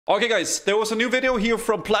Okay guys, there was a new video here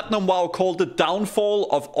from Platinum WoW called The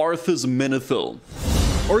Downfall of Arthas Menethil.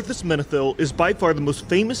 Arthas Menethil is by far the most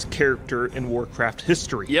famous character in Warcraft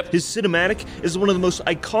history. Yep. His cinematic is one of the most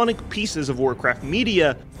iconic pieces of Warcraft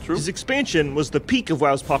media. True. His expansion was the peak of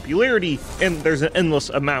WoW's popularity, and there's an endless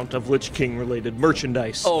amount of Lich King related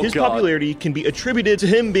merchandise. Oh, His God. popularity can be attributed to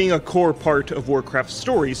him being a core part of Warcraft's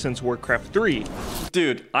story since Warcraft 3.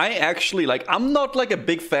 Dude, I actually, I'm not a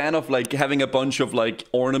big fan of having a bunch of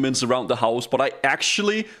ornaments around the house, but I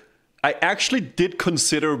actually did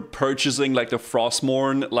consider purchasing the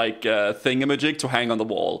Frostmourne thingamajig to hang on the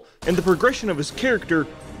wall. And the progression of his character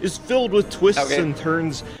is filled with twists and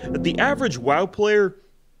turns that the average WoW player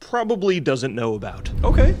probably doesn't know about.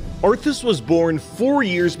 Okay. Arthas was born 4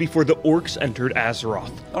 years before the orcs entered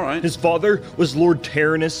Azeroth. Alright. His father was Lord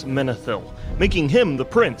Tyrannus Menethil, making him the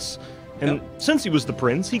prince. And since he was the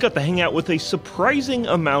prince, he got to hang out with a surprising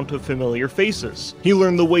amount of familiar faces. He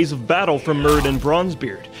learned the ways of battle from Myrddin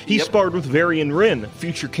Bronzebeard. He sparred with Varian Wrynn,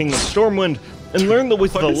 future king of Stormwind, and learned the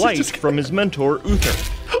ways of the light from his mentor,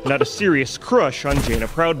 Uther. And had a serious crush on Jaina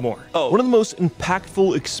Proudmoore. One of the most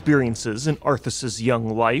impactful experiences in Arthas'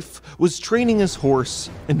 young life was training his horse,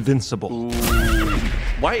 Invincible.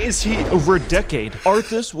 Why is he... Over a decade,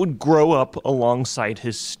 Arthas would grow up alongside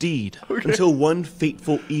his steed, until one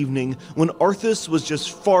fateful evening when Arthas was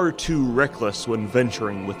just far too reckless when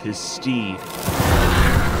venturing with his steed.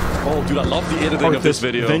 Oh, dude, I love the editing of this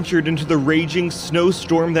video. Arthas ventured into the raging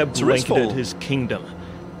snowstorm that blanketed his kingdom,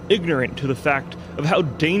 ignorant to the fact of how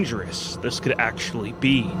dangerous this could actually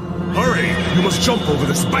be. Hurry! You must jump over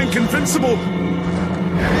this bank, Invincible!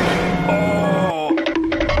 Oh!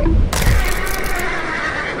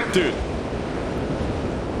 Dude.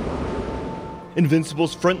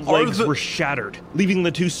 Invincible's front legs were shattered, leaving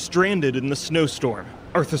the two stranded in the snowstorm.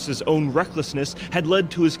 Arthas' own recklessness had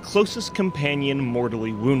led to his closest companion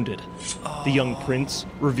mortally wounded. The young prince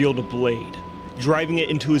revealed a blade, driving it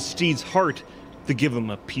into his steed's heart to give him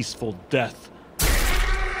a peaceful death.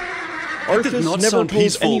 Arthas never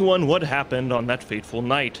told anyone what happened on that fateful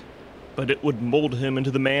night, but it would mold him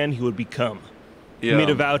into the man he would become. He made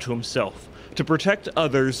a vow to himself to protect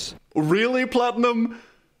others. Really, Platinum?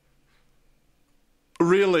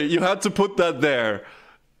 Really? You had to put that there?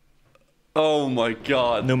 Oh my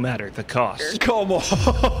god. No matter the cost. Come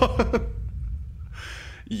on.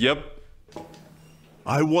 Yep.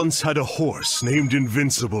 I once had a horse named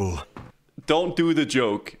Invincible. Don't do the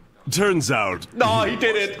joke. Turns out... No, he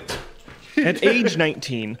did it! At age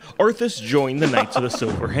 19, Arthas joined the Knights of the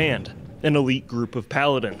Silver Hand, an elite group of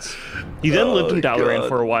paladins. He then lived in Dalaran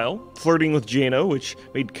for a while, flirting with Jaina, which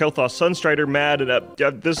made Kel'Thas Sunstrider mad,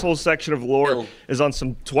 and this whole section of lore is on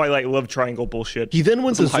some Twilight love triangle bullshit. He then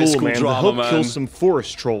went to Zul'Aman to help kill some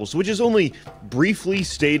forest trolls, which is only briefly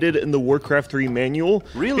stated in the Warcraft 3 manual.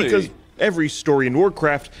 Really? Because every story in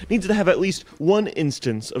Warcraft needs to have at least one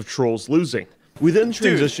instance of trolls losing. We then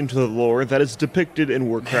transition to the lore that is depicted in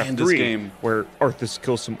Warcraft 3, where Arthas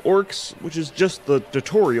kills some orcs, which is just the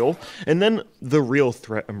tutorial, and then the real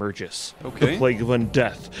threat emerges. The Plague of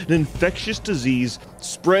Undeath, an infectious disease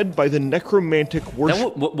spread by the necromantic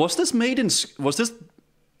worship. Was this made in...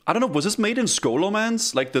 I don't know, was this made in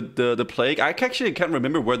Skolomance? The plague? I actually can't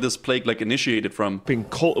remember where this plague initiated from. Being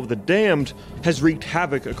Cult of the Damned has wreaked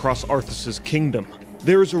havoc across Arthas' kingdom.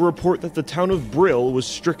 There is a report that the town of Brill was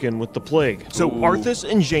stricken with the plague. So Arthas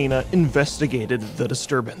and Jaina investigated the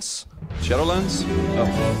disturbance. Shadowlands?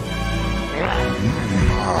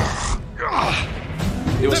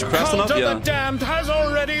 It was crashed enough, The Cult of the Damned has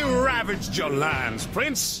already ravaged your lands,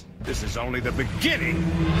 Prince. This is only the beginning.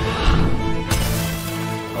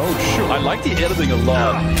 Oh, sure. I like the editing a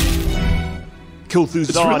lot.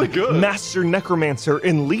 Kel'Thuzad, master necromancer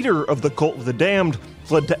and leader of the Cult of the Damned,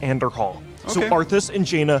 fled to Anderhall. So Arthas and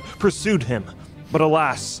Jaina pursued him, but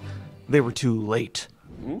alas, they were too late.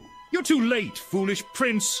 You're too late, foolish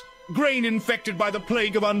prince. Grain infected by the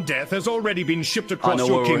plague of undeath has already been shipped across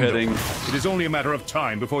your kingdom. It is only a matter of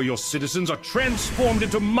time before your citizens are transformed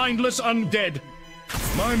into mindless undead.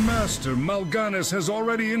 My master, Mal'Ganis, has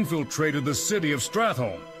already infiltrated the city of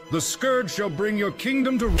Stratholme. The scourge shall bring your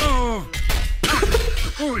kingdom to...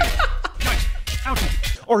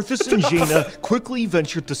 Arthas and Jaina quickly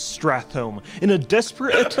ventured to Stratholme in a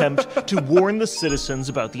desperate attempt to warn the citizens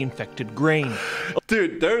about the infected grain.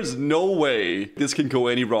 Dude, there's no way this can go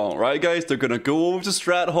any wrong, right guys? They're gonna go over to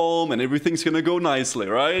Stratholme and everything's gonna go nicely,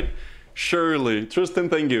 right? Surely. Tristan,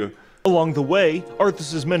 thank you. Along the way,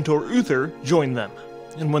 Arthas' mentor Uther joined them.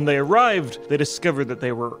 And when they arrived, they discovered that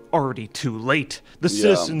they were already too late. The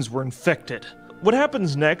citizens were infected. what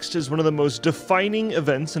happens next is one of the most defining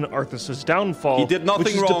events in Arthas' downfall. He did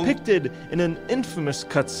nothing wrong. Which is depicted in an infamous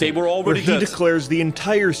cutscene. They were already where he dead. declares the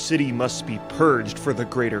entire city must be purged for the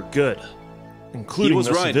greater good, including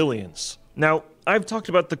the civilians. Now, I've talked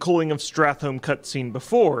about the culling of Stratholme cutscene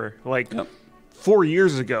before, like 4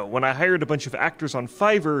 years ago, when I hired a bunch of actors on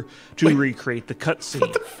Fiverr to recreate the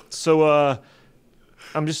cutscene. So,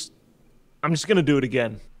 I'm just gonna do it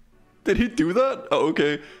again. Did he do that? Oh,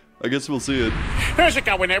 okay. I guess we'll see it. How's it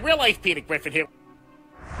going there? Real life Peter Griffin here.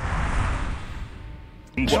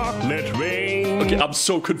 Chocolate rain. Okay, I'm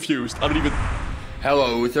so confused. I don't even...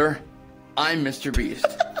 Hello, Uther. I'm Mr. Beast.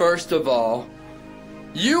 First of all,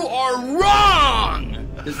 you are wrong!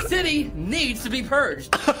 The city needs to be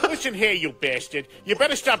purged. Listen here, you bastard. You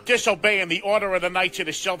better stop disobeying the Order of the Knights of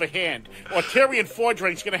the Silver Hand, or Tyrion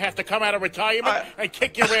Fordrain's gonna have to come out of retirement and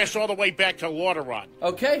kick your ass all the way back to Lordaeron.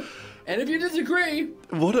 Okay? And if you disagree...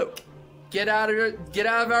 What a... Get out of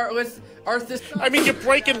Arthas. I mean, you're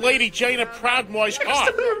breaking Lady Jane of Proudmoore's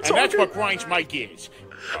heart, and that's what grinds my gears.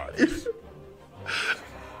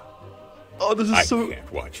 Oh, this is so... I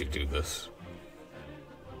can't watch you do this.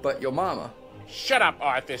 But your mama... Shut up,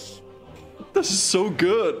 Arthas. This is so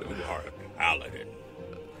good. You are a paladin,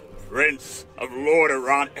 Prince of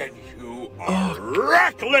Lordaeron, and you are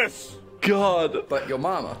reckless! God. But your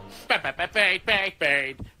mama...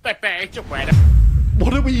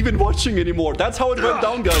 What are we even watching anymore? That's how it went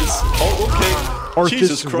down, guys. Oh, okay.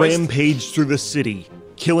 Jesus Arthas Christ. rampaged through the city,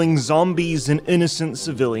 killing zombies and innocent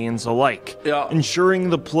civilians alike, ensuring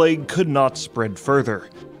the plague could not spread further.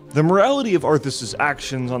 The morality of Arthas'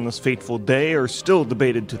 actions on this fateful day are still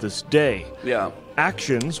debated to this day. Yeah.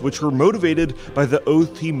 Actions which were motivated by the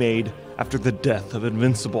oath he made after the death of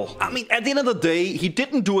Invincible. I mean, at the end of the day, he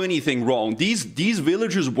didn't do anything wrong. These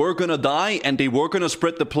villagers were gonna die, and they were gonna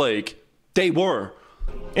spread the plague. They were.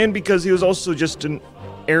 And because he was also just an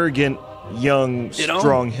arrogant, young,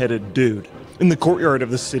 strong-headed dude. In the courtyard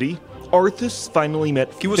of the city, Arthas finally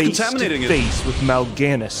met face to face with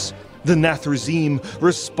Mal'Ganis, the Nathrezim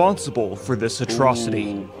responsible for this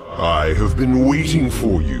atrocity. Ooh. I have been waiting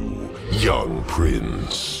for you, young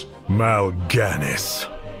prince. Mal'Ganis.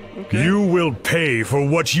 Okay. You will pay for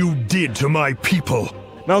what you did to my people.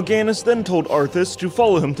 Mal'Ganis then told Arthas to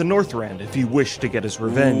follow him to Northrend if he wished to get his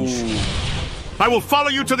revenge. Ooh. I will follow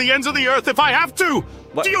you to the ends of the earth if I have to!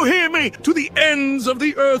 What? Do you hear me? To the ends of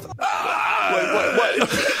the earth! What?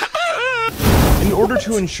 In order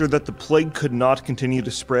to ensure that the plague could not continue to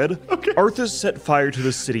spread, Arthas set fire to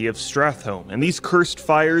the city of Stratholme, and these cursed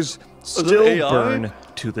fires still burn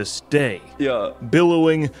to this day,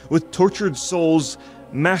 billowing with tortured souls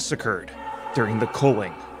massacred during the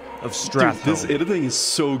culling of Stratholme. Dude, this editing is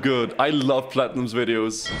so good. I love Platinum's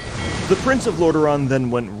videos. The Prince of Lordaeron then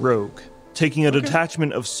went rogue, taking a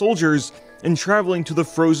detachment of soldiers and traveling to the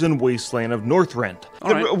frozen wasteland of Northrend.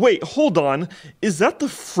 Wait, hold on. Is that the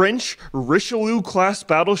French Richelieu-class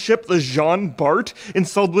battleship, the Jean Bart,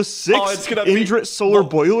 installed with 6 Indrit solar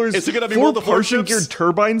boilers, 4 Parshan-geared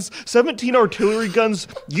turbines, 17 artillery guns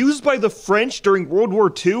used by the French during World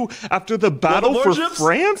War II after the Battle for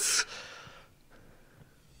France?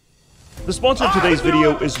 The sponsor of today's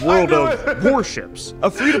video is World of Warships,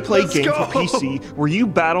 a free-to-play game for PC where you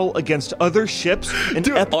battle against other ships and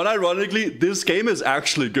unironically, this game is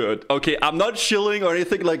actually good. Okay, I'm not shilling or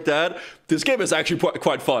anything like that. This game is actually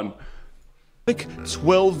quite fun.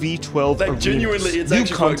 12v12 like, genuinely, it's new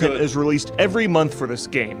content is released every month for this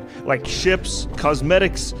game, like ships,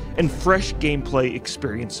 cosmetics, and fresh gameplay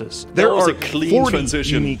experiences. There are 40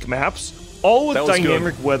 unique maps, all with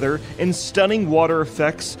dynamic weather and stunning water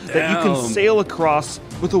effects that you can sail across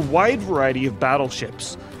with a wide variety of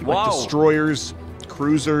battleships, like destroyers,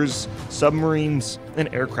 cruisers, submarines,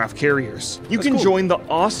 and aircraft carriers. You can join the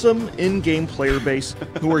awesome in-game player base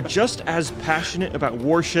who are just as passionate about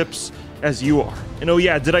warships as you are. And oh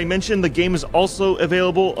yeah, did I mention the game is also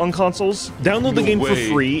available on consoles? Download the game for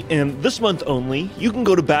free, and this month only, you can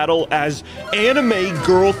go to battle as anime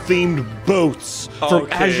girl-themed boats from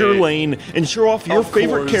Azure Lane and show off your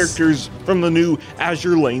favorite characters from the new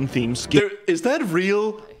Azure Lane theme skin. Is that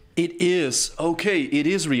real? It is. Okay, it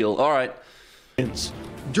is real. All right.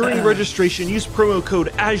 During registration, use promo code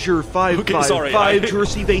Azure555 to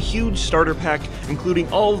receive a huge starter pack,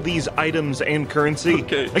 including all of these items and currency.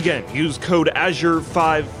 Again, use code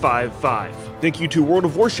Azure555. Thank you to World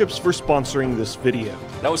of Warships for sponsoring this video.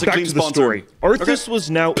 That was a clean sponsor. Story. Arthas was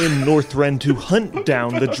now in Northrend to hunt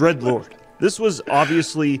down the Dreadlord. This was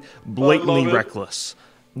obviously blatantly reckless.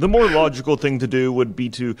 The more logical thing to do would be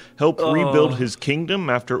to help rebuild his kingdom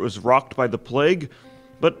after it was rocked by the plague,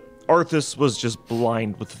 but Arthas was just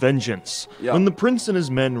blind with vengeance. Yeah. When the prince and his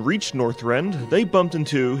men reached Northrend, they bumped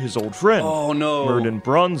into his old friend, Myrddin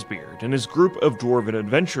Bronzebeard, and his group of dwarven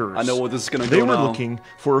adventurers. I know what this is gonna go They were now. looking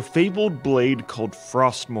for a fabled blade called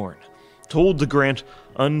Frostmourne, told to grant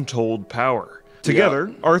untold power. Together,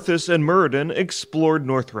 Arthas and Myrddin explored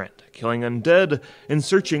Northrend, killing undead and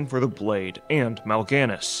searching for the blade and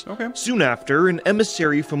Mal'Ganis. Okay. Soon after, an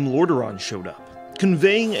emissary from Lordaeron showed up,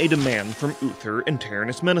 conveying a demand from Uther and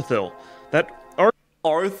Tyrannus Menethil that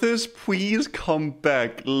Arthas, please come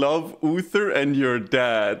back. Love Uther and your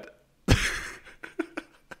dad.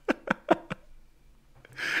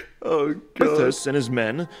 Oh, God. Arthas and his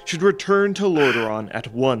men should return to Lordaeron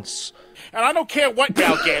at once. And I don't care what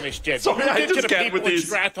Mal'Ganis did. Sorry, What I he did to just the can't people with in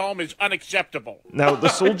these. Stratholme is unacceptable. Now, the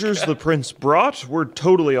soldiers the prince brought were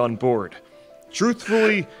totally on board.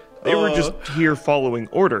 Truthfully, they were just here following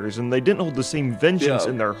orders, and they didn't hold the same vengeance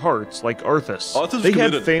in their hearts like Arthas. Arthas They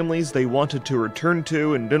had committed. families they wanted to return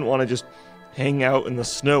to and didn't want to just hang out in the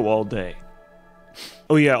snow all day.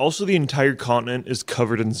 Oh yeah, also the entire continent is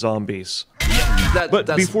covered in zombies. But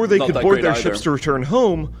That's before they not could that board great their either. ships to return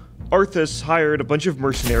home, Arthas hired a bunch of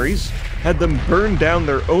mercenaries, had them burn down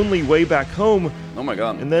their only way back home, Oh my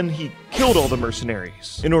God. and then he killed all the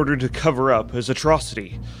mercenaries in order to cover up his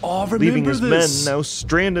atrocity, Oh, leaving remember his this. men now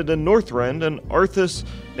stranded in Northrend, and Arthas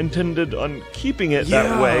intended on keeping it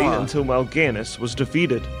that way until Mal'Ganis was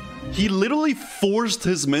defeated. He literally forced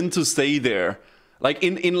his men to stay there. Like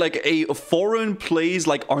in like a foreign place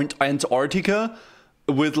like Antarctica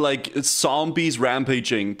with like zombies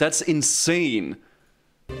rampaging. That's insane.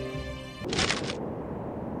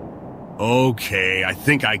 Okay, I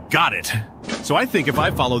think I got it. So I think if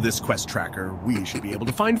I follow this quest tracker, we should be able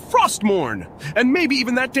to find Frostmourne, and maybe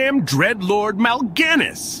even that damn Dreadlord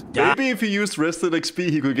Mal'Ganis. Maybe if he used rested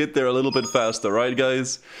XP, he could get there a little bit faster, right,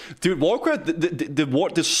 guys? Dude, Warcraft,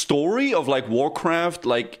 the story of like Warcraft,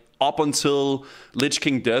 like up until Lich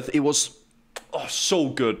King death, it was so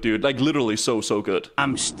good, dude. Like literally so good.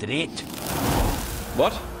 I'm straight.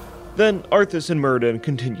 What? Then Arthas and Myrddin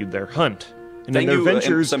continued their hunt. And Thank in their you,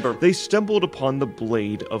 ventures, Semper. they stumbled upon the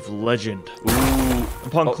Blade of Legend.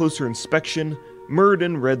 Upon closer inspection,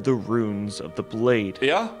 Myrddin read the runes of the blade,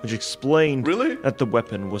 which explained that the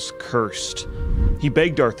weapon was cursed. He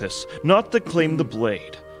begged Arthas not to claim the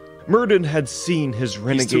blade. Myrddin had seen his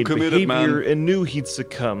renegade behavior and knew he'd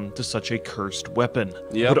succumb to such a cursed weapon.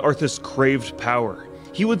 But Arthas craved power.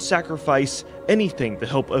 He would sacrifice anything to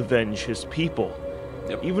help avenge his people.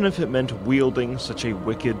 Even if it meant wielding such a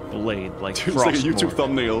wicked blade like Frostmourne. It's like a YouTube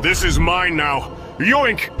thumbnail. This is mine now.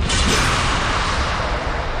 Yoink!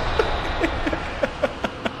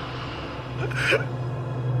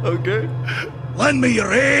 Okay. Lend me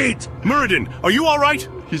your aid! Myrddin, are you alright?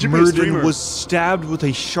 Myrddin was stabbed with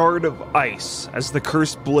a shard of ice as the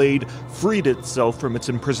cursed blade freed itself from its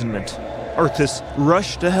imprisonment. Arthas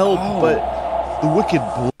rushed to help, but the wicked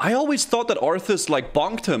I always thought that Arthas like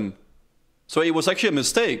bonked him. So it was actually a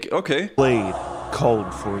mistake. Okay. blade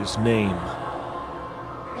called for his name.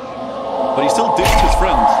 But he still ditched his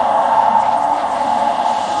friend.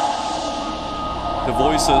 The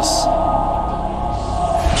voices.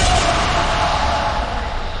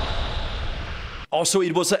 Also,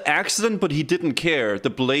 it was an accident, but he didn't care. The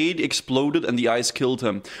blade exploded and the ice killed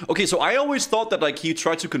him. Okay, so I always thought that like he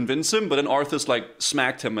tried to convince him, but then Arthas like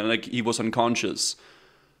smacked him and like he was unconscious.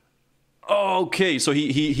 Okay, so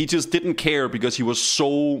he just didn't care because he was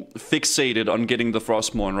so fixated on getting the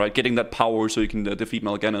Frostmourne, right? Getting that power so he can defeat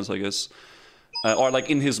Mal'Ganis, I guess. Or like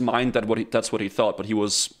in his mind that's what he thought, but he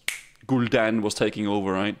was... Gul'dan was taking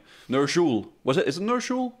over, right? Ner'zhul. Is it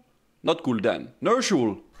Ner'zhul? Not Gul'dan.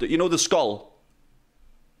 Ner'zhul. You know the skull.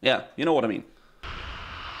 Yeah, you know what I mean.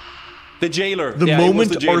 The jailer. The Yeah, it was moment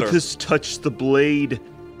the jailer. Arthas touched the blade,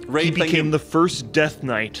 Ray, he thank became you. the first Death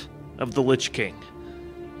Knight of the Lich King.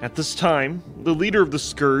 At this time, the leader of the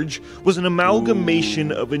Scourge was an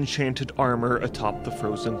amalgamation of enchanted armor atop the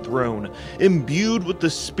frozen throne, imbued with the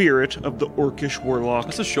spirit of the orcish warlock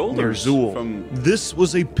That's the shoulders Ner'zhul. from- This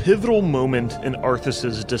was a pivotal moment in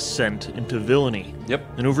Arthas' descent into villainy. Yep.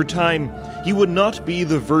 And over time, he would not be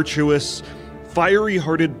the virtuous,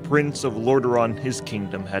 fiery-hearted prince of Lordaeron his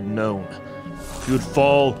kingdom had known. He would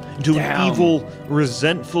fall into an evil,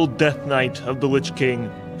 resentful Death Knight of the Lich King,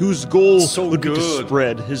 whose goal would be to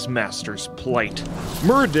spread his master's plight.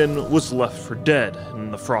 Myrddin was left for dead in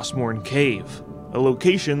the Frostmourne Cave, a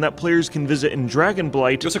location that players can visit in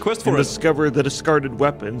Dragonblight There's a quest and for it. discover the discarded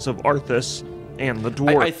weapons of Arthas and the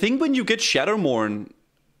dwarf. I think when you get Shadowmourne,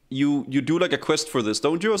 you do like a quest for this,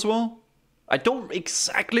 don't you as well? I don't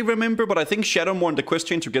exactly remember, but I think Shadowmourne, the quest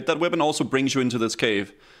chain to get that weapon, also brings you into this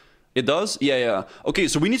cave. It does? Yeah, yeah. Okay,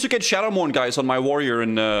 so we need to get Shadowmourne, guys, on my warrior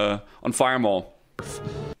and on Firemaw.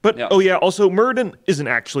 But, oh yeah, also, Myrddin isn't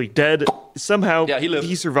actually dead. Somehow,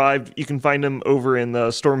 he survived. You can find him over in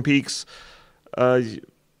the Storm Peaks.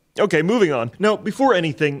 Okay, moving on. Now, before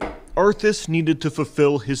anything, Arthas needed to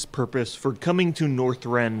fulfill his purpose for coming to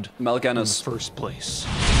Northrend in the first place.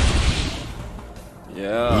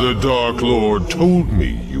 Yeah. The Dark Lord told me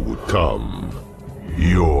you would come.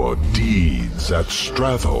 Your deeds at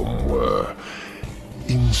Strathholm were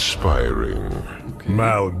inspiring.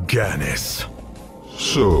 Mal'Ganis.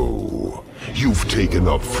 So, you've taken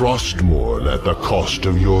up Frostmourne at the cost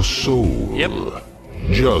of your soul. Yep.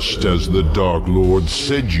 Just as the Dark Lord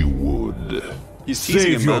said you would.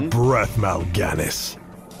 Save your breath, Mal'Ganis.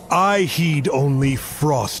 I heed only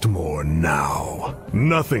Frostmourne now.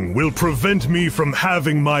 Nothing will prevent me from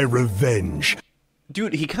having my revenge.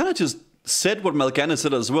 Dude, he kind of just said what Mal'Ganis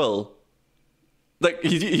said as well. Like,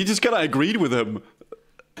 he just kind of agreed with him.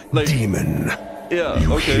 Like, Demon. Yeah,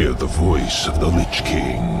 you hear the voice of the Lich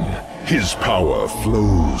King. His power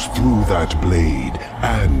flows through that blade,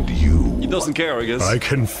 and you. He doesn't care, I guess. I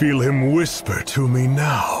can feel him whisper to me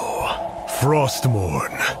now.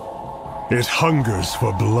 Frostmourne. It hungers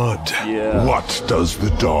for blood. Yeah. What does the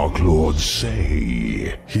Dark Lord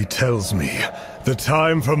say? He tells me the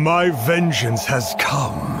time for my vengeance has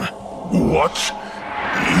come. What?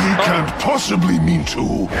 He can't possibly mean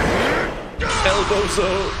to.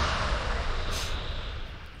 Elbozo.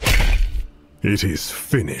 It is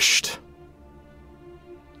finished.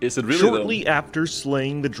 Is it really? Shortly after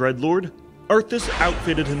slaying the Dreadlord, Arthas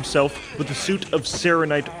outfitted himself with a suit of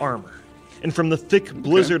Serenite armor. And from the thick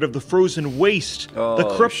blizzard of the frozen waste,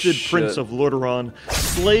 the corrupted Prince of Lordaeron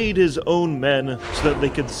slayed his own men so that they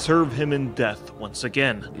could serve him in death once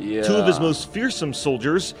again. Yeah. Two of his most fearsome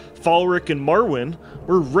soldiers, Falric and Marwyn,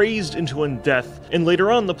 were raised into undeath, and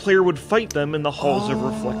later on the player would fight them in the Halls of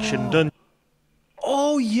Reflection dungeon.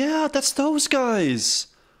 Oh yeah, that's those guys.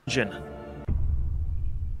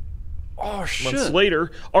 Oh shit. Months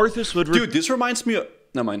later, Arthas would Dude, this reminds me of...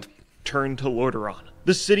 Never mind. Turn to Lordaeron.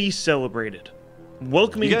 The city celebrated,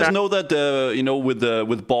 welcoming you guys back... know that, you know,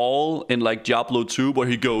 with Ball in, like, Diablo 2, where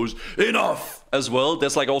he goes, enough, as well?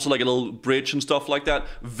 There's, like, also, like, a little bridge and stuff like that.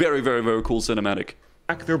 Very, very, very cool cinematic.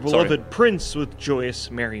 Back their beloved prince with joyous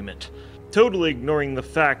merriment, totally ignoring the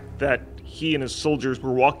fact that he and his soldiers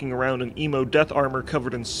were walking around in emo death armor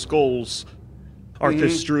covered in skulls.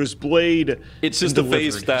 Arthas drew his blade. It's just the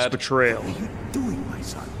face that... betrayal. What are you doing, my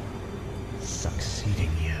son? Succeeding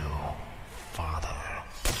you, father.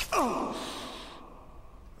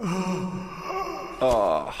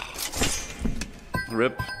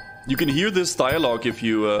 Rip. You can hear this dialogue if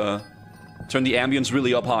you turn the ambience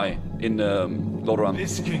really up high in Lordaeron.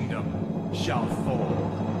 This kingdom shall fall,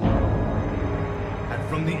 and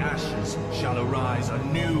from the ashes shall arise a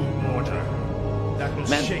new order that will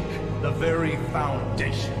shake the very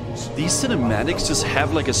foundations. These cinematics just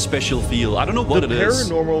have like a special feel. I don't know what it is.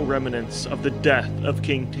 The paranormal remnants of the death of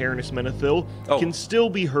King Tyrannus Menethil can still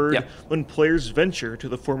be heard when players venture to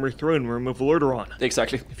the former throne room of Lordaeron.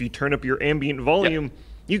 Exactly. If you turn up your ambient volume,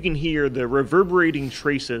 you can hear the reverberating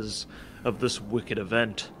traces of this wicked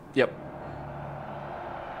event. Yep.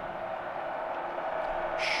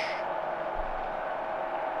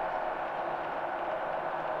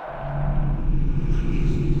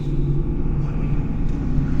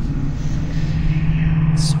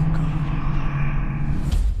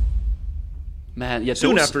 Man, yeah,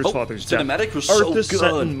 soon after his father's death, Arthas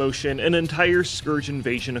set in motion an entire Scourge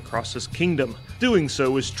invasion across his kingdom. Doing so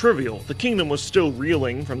was trivial. The kingdom was still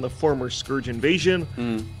reeling from the former Scourge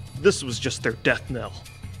invasion. This was just their death knell.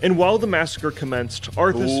 And while the massacre commenced,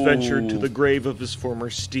 Arthas ventured to the grave of his former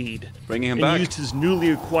steed, bringing him and back. Used his newly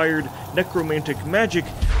acquired necromantic magic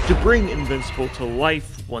to bring Invincible to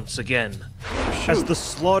life once again. As the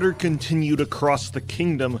slaughter continued across the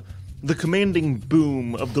kingdom, the commanding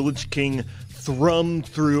boom of the Lich King thrummed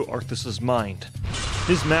through Arthas' mind.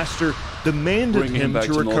 His master demanded him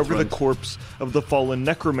to recover the corpse of the fallen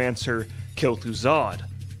necromancer, Kel'Thuzad.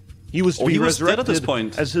 He was to be resurrected at this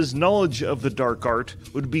point, as his knowledge of the dark art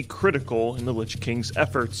would be critical in the Lich King's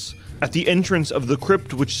efforts. At the entrance of the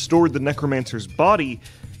crypt which stored the necromancer's body,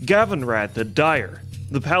 Gavinrad the Dire,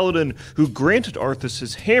 the paladin who granted Arthas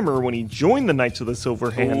his hammer when he joined the Knights of the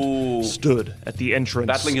Silver Hand, stood at the entrance.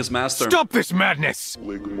 Battling his master. Stop this madness!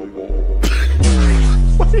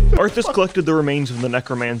 Arthas collected the remains of the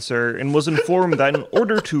necromancer and was informed that in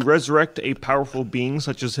order to resurrect a powerful being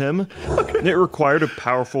such as him, it required a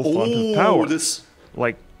powerful font of power,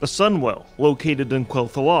 like the Sunwell, located in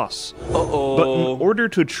Quel'Thalas. But in order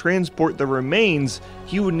to transport the remains,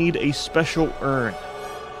 he would need a special urn.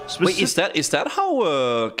 Wait, is that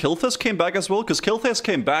how Kilthas came back as well? Because Kilthas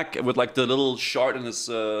came back with like the little shard in his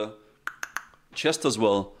chest as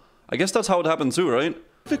well. I guess that's how it happened too, right?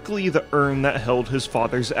 Specifically the urn that held his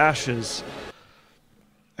father's ashes.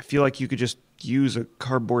 I feel like you could just use a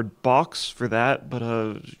cardboard box for that, but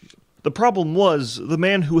the problem was the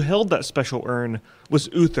man who held that special urn was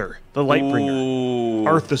Uther, the Lightbringer,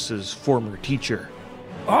 Arthas' former teacher.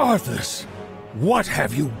 Arthas, what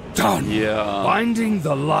have you done? Binding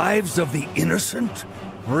the lives of the innocent?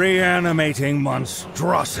 Reanimating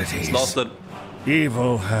monstrosities. Lost it.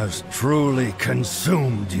 Evil has truly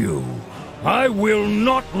consumed you. I will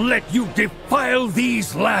not let you defile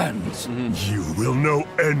these lands. You will know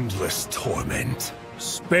endless torment.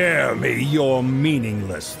 Spare me your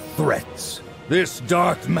meaningless threats. This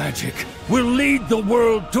dark magic will lead the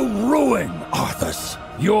world to ruin, Arthas.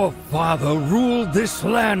 Your father ruled this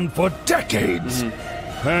land for decades,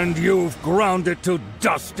 and you've ground it to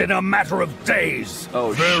dust in a matter of days.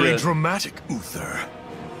 Oh, Very dramatic, Uther.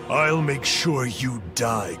 I'll make sure you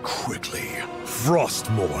die quickly.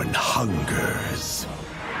 Frostmourne hungers.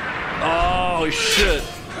 Oh, shit.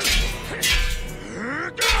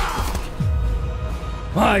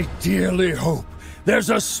 I dearly hope there's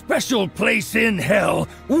a special place in hell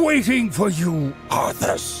waiting for you,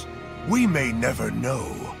 Arthas. We may never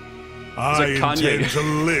know. I intend to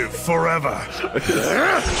live forever.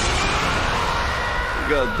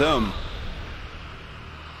 God damn.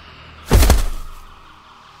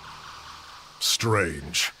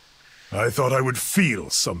 Strange. I thought I would feel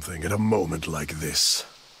something at a moment like this.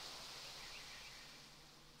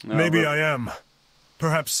 No, Maybe I am.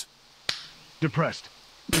 Perhaps depressed.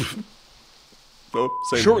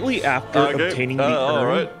 Shortly after obtaining the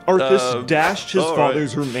urn, Arthas dashed his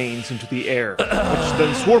father's remains into the air, which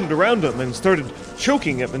then swarmed around him and started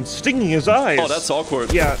choking him and stinging his eyes. Oh, that's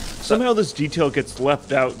awkward. Yeah, somehow this detail gets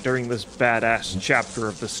left out during this badass chapter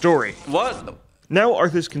of the story. What? Now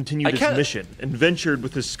Arthas continued his mission and ventured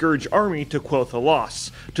with his Scourge army to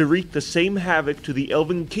Quel'Thalas to wreak the same havoc to the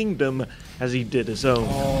Elven Kingdom as he did his own.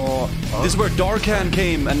 This is where Darkhan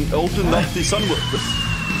came and opened up the Sunwood.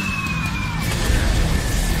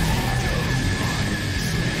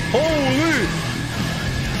 Holy!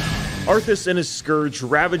 Arthas and his Scourge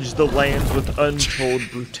ravaged the lands with untold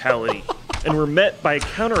brutality, and were met by a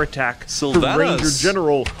counterattack from Ranger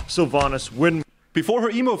General Sylvanas Windrunner. Before her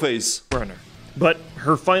emo phase. But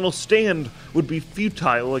her final stand would be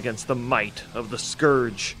futile against the might of the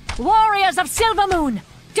Scourge. Warriors of Silvermoon,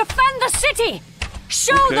 defend the city!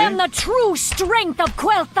 Show them the true strength of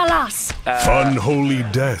Quel'Thalas! Unholy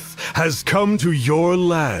death has come to your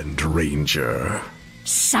land, Ranger.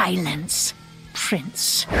 Silence,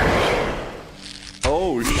 Prince.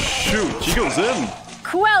 Oh, shoot. She goes in.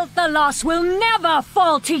 Quel'Thalas will never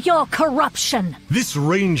fall to your corruption. This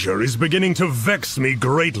Ranger is beginning to vex me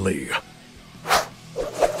greatly.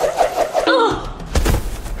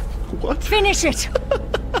 What? Finish it.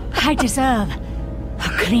 I deserve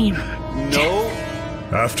a clean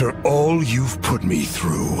death. After all you've put me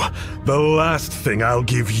through, the last thing I'll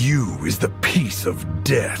give you is the peace of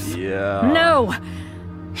death. No,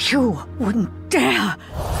 you wouldn't dare.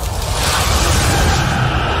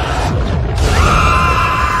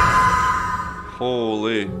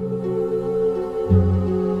 Holy.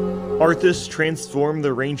 Arthas transformed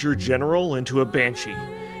the Ranger General into a Banshee,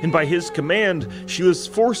 and by his command, she was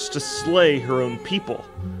forced to slay her own people.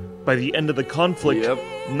 By the end of the conflict,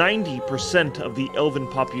 90% of the elven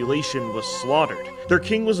population was slaughtered. Their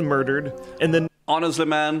king was murdered, and then... Honestly,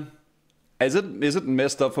 man, is it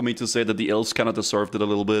messed up for me to say that the elves kind of deserved it a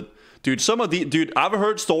little bit? Dude, I've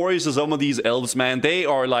heard stories of some of these elves, man. They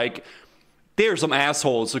are like... They're some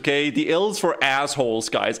assholes, okay? The elves were assholes,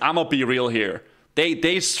 guys. I'm gonna be real here.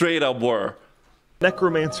 They straight up were.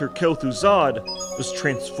 Necromancer Kel'Thuzad was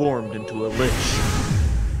transformed into a lich.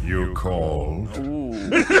 You called?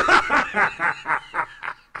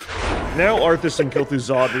 Now Arthas and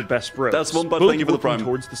Kel'Thuzad were best bros. That's one, but both thank you for the working prime.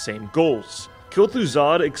 towards the same goals.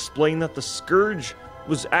 Kel'Thuzad explained that the Scourge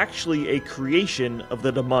was actually a creation of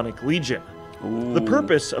the demonic legion. The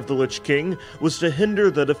purpose of the Lich King was to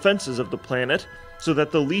hinder the defenses of the planet so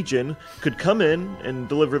that the Legion could come in and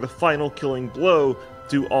deliver the final killing blow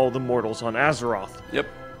to all the mortals on Azeroth. Yep.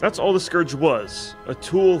 That's all the Scourge was, a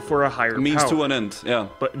tool for a higher Means power. to an end, yeah.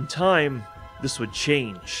 But in time, this would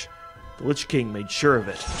change. The Lich King made sure of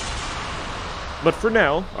it. But for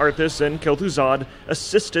now, Arthas and Kel'Thuzad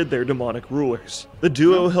assisted their demonic rulers. The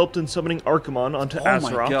duo helped in summoning Archimonde onto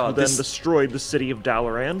Azeroth, who then destroyed the city of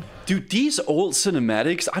Dalaran. Dude, these old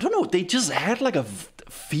cinematics, I don't know, they just had like a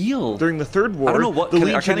feel. During the Third War, I don't know what, the I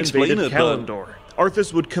Legion can't explain invaded it, but... Kalimdor.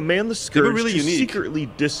 Arthas would command the Scourge really to unique. secretly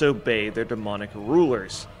disobey their demonic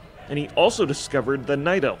rulers. And he also discovered the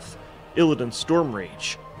Night Elf, Illidan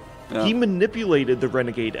Stormrage. Yeah. He manipulated the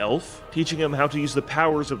renegade elf, teaching him how to use the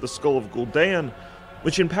powers of the Skull of Gul'dan,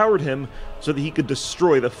 which empowered him so that he could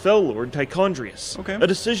destroy the Fel Lord Tichondrius, a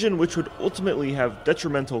decision which would ultimately have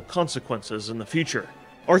detrimental consequences in the future.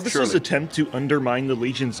 Arthas' attempt to undermine the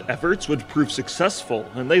Legion's efforts would prove successful,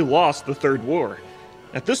 and they lost the Third War.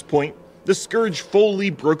 At this point, the Scourge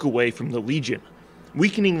fully broke away from the Legion,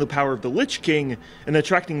 weakening the power of the Lich King and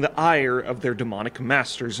attracting the ire of their demonic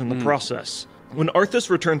masters in the process. When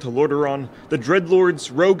Arthas returned to Lordaeron, the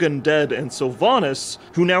Dreadlords Rogue Undead and Sylvanas,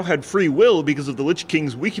 who now had free will because of the Lich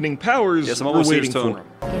King's weakening powers, were waiting for him.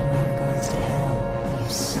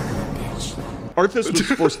 Arthas was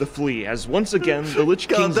forced to flee, as once again the Lich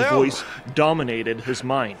King's voice dominated his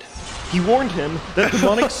mind. He warned him that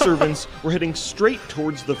demonic servants were heading straight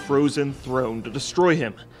towards the frozen throne to destroy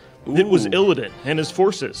him. It was Illidan and his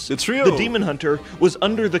forces. The trio. The Demon Hunter was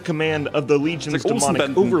under the command of the Legion's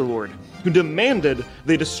demonic overlord, who demanded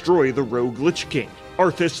they destroy the rogue Lich King.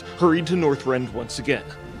 Arthas hurried to Northrend once again.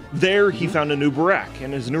 There, he found a new Barak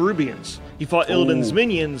and his Nerubians. He fought Illidan's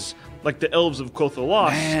minions, like the Elves of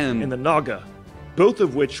Kothalos and the Naga, both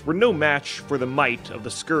of which were no match for the might of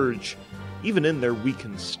the Scourge, even in their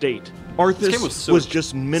weakened state. Arthas was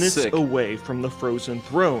just minutes away from the frozen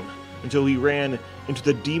throne, until he ran into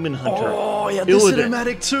the Demon Hunter, Illidan,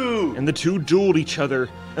 cinematic too! And the two dueled each other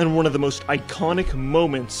in one of the most iconic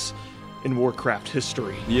moments in Warcraft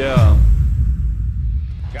history. Yeah.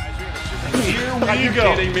 Here we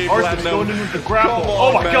go. Arthas going in with the grapple.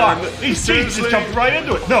 Oh my god! He just jumped right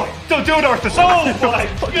into it. No, don't do it, Arthas. Oh my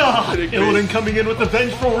god! Illidan coming in with the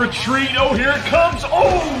vengeful retreat. Oh, here it comes.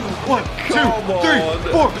 Oh! 1, 2,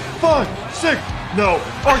 3, 4, 5, 6. No,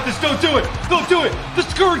 Arthas, don't do it! Don't do it! The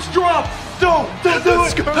Scourge drop! Don't do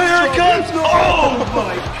it! Here it comes! Oh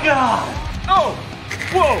my god! Oh!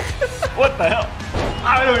 Whoa! What the hell?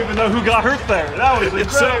 I don't even know who got hurt there. That was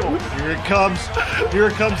incredible. Here it comes. Here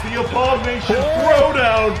it comes the Abomination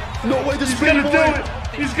Throwdown. No way, He's gonna do it.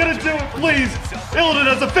 He's gonna do it, please. Illidan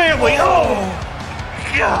has a family. Oh!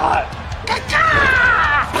 God!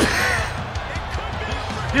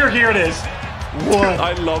 Here it is. 1.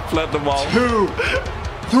 I love Platinum Wow. 2,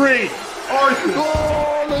 3.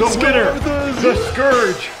 Arthas, the winner. The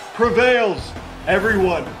Scourge prevails.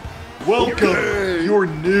 Everyone, welcome your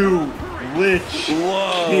new Lich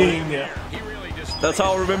King. That's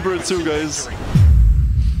how I remember it too, guys.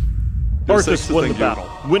 Arthas won the battle,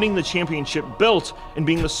 winning the championship belt and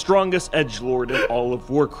being the strongest edgelord in all of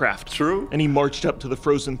Warcraft. True. And he marched up to the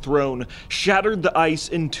frozen throne, shattered the ice,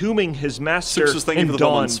 entombing his master, and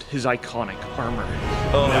donned his iconic armor.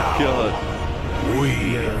 Oh my god.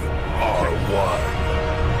 We are one.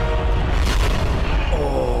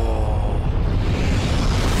 Oh.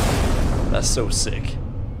 That's so sick.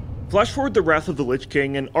 Flash forward the Wrath of the Lich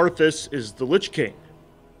King, and Arthas is the Lich King,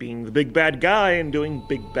 being the big bad guy and doing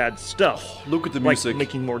big bad stuff. Look at the music. Like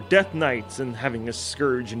making more Death Knights and having a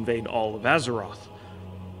Scourge invade all of Azeroth.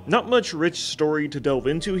 Not much rich story to delve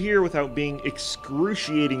into here without being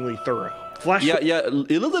excruciatingly thorough.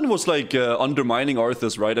 Illidan was like undermining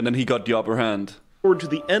Arthas, right? And then he got the upper hand. Forward to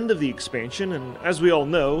the end of the expansion, and as we all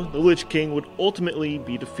know, the Lich King would ultimately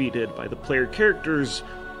be defeated by the player characters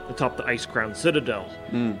atop the Ice-Crown Citadel.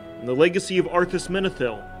 And the legacy of Arthas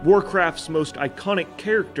Menethil, Warcraft's most iconic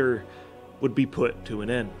character, would be put to an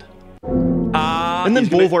end. And then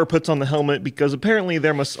Bolvar puts on the helmet because apparently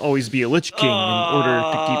there must always be a Lich King in order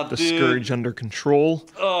to keep the Scourge under control.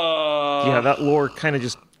 Yeah, that lore kind of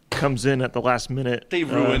just comes in at the last minute. They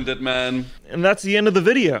ruined it, man. And that's the end of the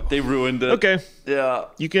video. They ruined it. Okay. Yeah.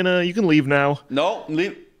 You can leave now. No,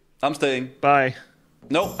 leave. I'm staying. Bye.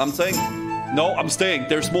 No, I'm staying. No, I'm staying.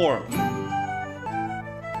 There's more.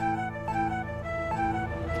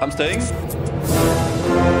 I'm staying.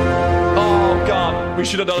 Oh god, we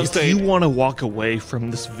should have done stayed. If you want to walk away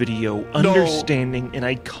from this video understanding an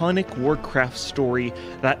iconic Warcraft story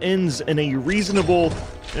that ends in a reasonable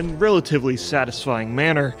and relatively satisfying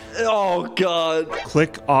manner, oh god,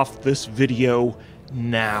 click off this video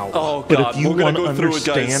now. Oh god, but if you want to go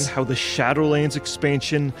understand how the Shadowlands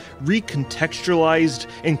expansion recontextualized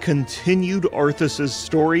and continued Arthas'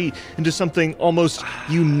 story into something almost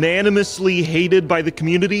unanimously hated by the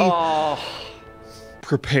community,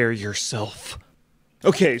 prepare yourself.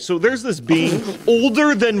 Okay, so there's this being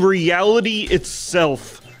older than reality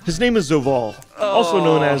itself. His name is Zoval, also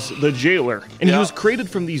known as the Jailer, and he was created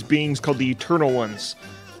from these beings called the Eternal Ones.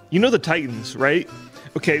 You know the Titans, right?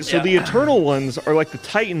 Okay, so the Eternal Ones are like the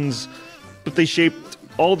Titans, but they shaped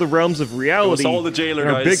all the realms of reality all the Jailer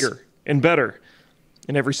and are guys. bigger and better.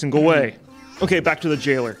 in every single way. Okay, back to the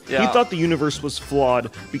jailer. Yeah. He thought the universe was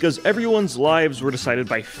flawed because everyone's lives were decided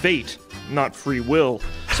by fate, not free will,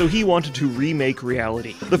 so he wanted to remake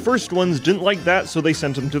reality. The first ones didn't like that, so they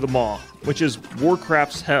sent him to the Maw, which is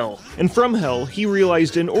Warcraft's hell. And from hell, he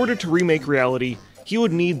realized in order to remake reality, he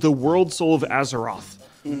would need the world soul of Azeroth.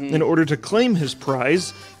 In order to claim his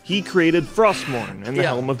prize, he created Frostmourne and the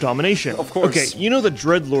Helm of Domination. Of course. Okay, you know the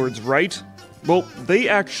Dreadlords, right? Well, they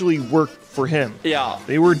actually worked for him. Yeah.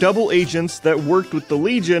 They were double agents that worked with the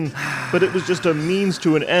Legion, but it was just a means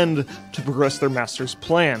to an end to progress their master's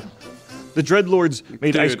plan. The Dreadlords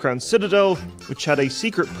made Icecrown Citadel, which had a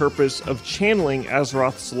secret purpose of channeling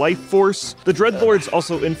Azeroth's life force. The Dreadlords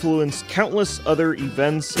also influenced countless other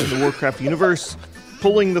events in the Warcraft universe,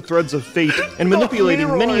 pulling the threads of fate and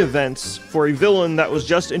manipulating many events for a villain that was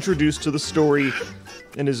just introduced to the story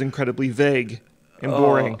and is incredibly vague and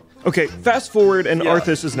boring. Okay, fast forward, and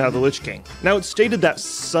Arthas is now the Lich King. Now, it's stated that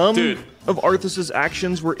some of Arthas'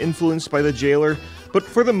 actions were influenced by the jailer, but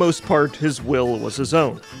for the most part, his will was his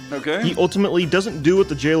own. Okay. He ultimately doesn't do what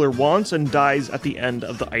the jailer wants and dies at the end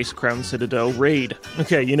of the Icecrown Citadel raid.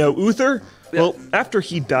 Okay, you know Uther? Well, after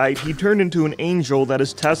he died, he turned into an angel that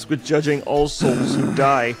is tasked with judging all souls who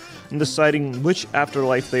die and deciding which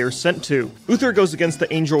afterlife they are sent to. Uther goes against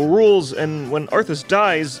the angel rules, and when Arthas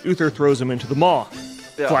dies, Uther throws him into the Maw.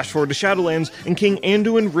 Flash forward to Shadowlands, and King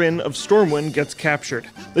Anduin Wrynn of Stormwind gets captured.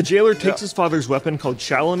 The jailer takes his father's weapon called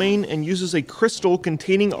Charlemagne and uses a crystal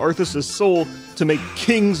containing Arthas' soul to make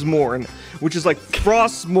Kingsmourn, which is like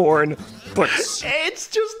Frostmourne, but... It's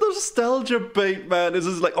just nostalgia bait, man. This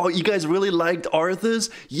is like, oh, you guys really liked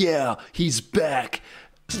Arthas? Yeah, he's back.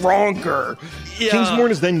 Stronger. Kingsmourn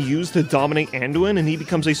is then used to dominate Anduin, and he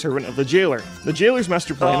becomes a servant of the jailer. The jailer's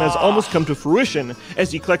master plan has almost come to fruition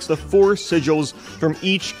as he collects the 4 sigils from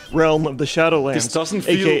each realm of the Shadowlands,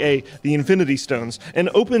 aka the Infinity Stones, and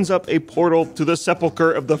opens up a portal to the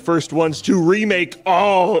sepulcher of the first ones to remake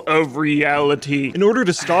all of reality. In order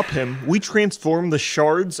to stop him, we transform the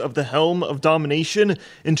shards of the Helm of Domination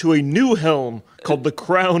into a new helm called the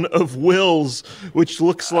Crown of Wills, which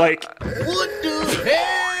looks like... What the hell?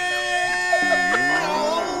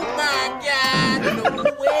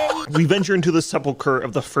 We venture into the sepulcher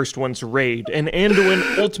of the First One's raid, and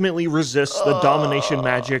Anduin ultimately resists the domination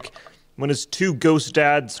magic when his 2 ghost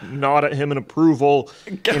dads nod at him in approval,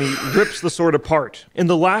 and he rips the sword apart. And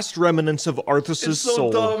the last remnants of Arthas'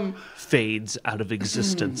 soul fades out of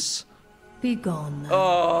existence. Be gone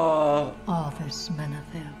now, Arthas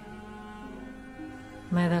Menethil.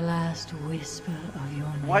 May the last whisper of your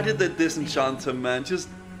name... Why did they disenchant him, man? Just...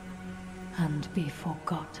 And be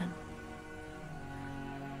forgotten.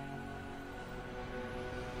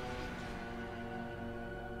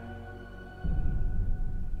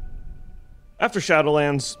 After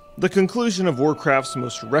Shadowlands, the conclusion of Warcraft's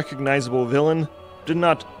most recognizable villain did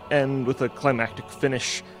not end with a climactic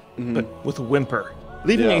finish, but with a whimper,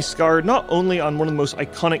 leaving a scar not only on one of the most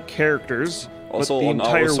iconic characters, also but the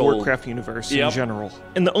entire Warcraft universe in general.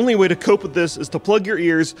 And the only way to cope with this is to plug your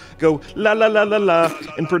ears, go la la la la la,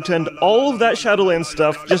 and pretend all of that Shadowlands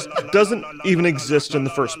stuff just doesn't even exist in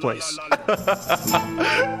the first place.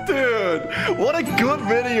 Dude, what a good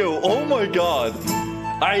video! Oh my god!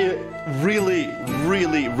 I really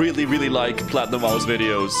like Platinum Owl's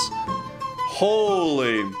videos.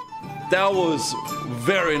 Holy, that was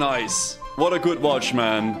very nice. What a good watch,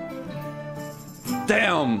 man.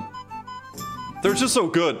 Damn. They're just so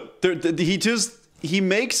good. He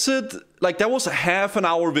makes it like that was a half an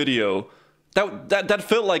hour video. That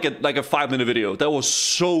felt like a 5-minute video. That was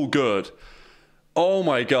so good. Oh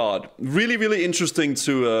my god. Really interesting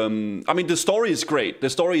to I mean, the story is great. The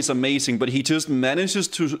story is amazing, but he just manages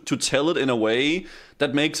to tell it in a way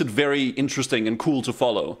that makes it very interesting and cool to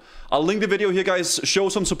follow. I'll link the video here, guys. Show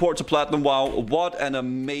some support to Platinum WoW. What an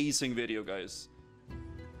amazing video, guys.